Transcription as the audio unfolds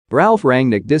Ralf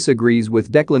Rangnick disagrees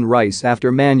with Declan Rice after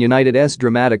Man United's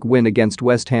dramatic win against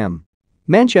West Ham.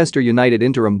 Manchester United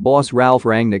interim boss Ralf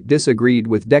Rangnick disagreed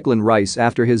with Declan Rice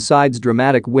after his side's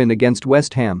dramatic win against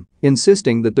West Ham,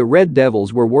 insisting that the Red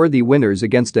Devils were worthy winners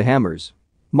against the Hammers.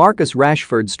 Marcus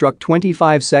Rashford struck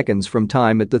 25 seconds from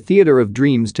time at the Theatre of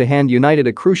Dreams to hand United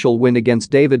a crucial win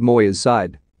against David Moyes'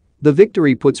 side. The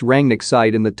victory puts Rangnick's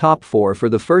side in the top four for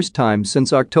the first time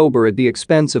since October at the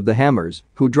expense of the Hammers,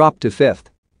 who dropped to fifth.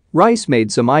 Rice made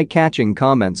some eye-catching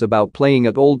comments about playing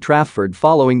at Old Trafford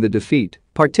following the defeat,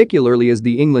 particularly as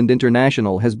the England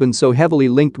international has been so heavily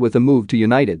linked with a move to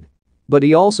United. But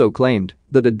he also claimed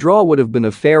that a draw would have been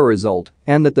a fair result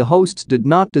and that the hosts did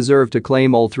not deserve to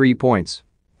claim all 3 points.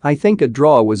 "I think a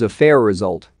draw was a fair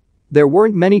result. There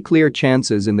weren't many clear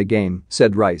chances in the game,"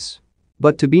 said Rice.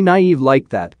 "But to be naive like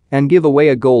that and give away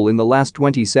a goal in the last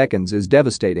 20 seconds is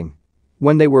devastating.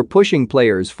 When they were pushing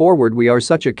players forward, we are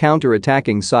such a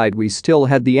counter-attacking side, we still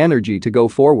had the energy to go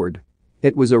forward.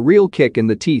 It was a real kick in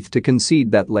the teeth to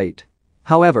concede that late."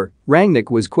 However, Rangnick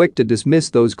was quick to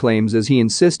dismiss those claims as he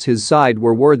insists his side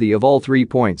were worthy of all 3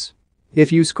 points.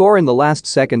 "If you score in the last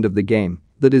second of the game,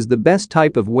 that is the best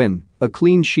type of win, a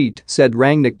clean sheet," said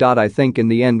Rangnick. "I think in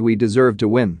the end we deserve to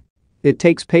win. It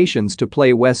takes patience to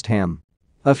play West Ham.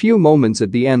 A few moments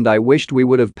at the end I wished we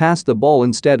would have passed the ball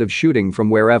instead of shooting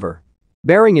from wherever.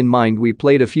 Bearing in mind we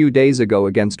played a few days ago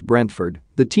against Brentford,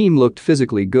 the team looked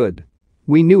physically good.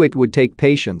 We knew it would take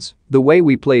patience, the way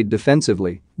we played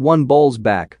defensively, 1 balls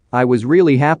back, I was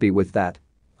really happy with that.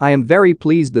 I am very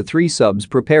pleased the 3 subs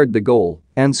prepared the goal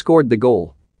and scored the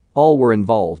goal. All were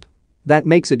involved. That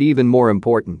makes it even more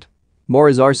important." More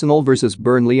is Arsenal vs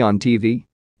Burnley on TV.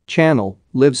 Channel,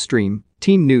 live stream,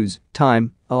 team news,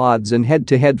 time, odds and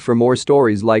head-to-head. For more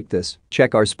stories like this,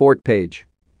 check our sport page.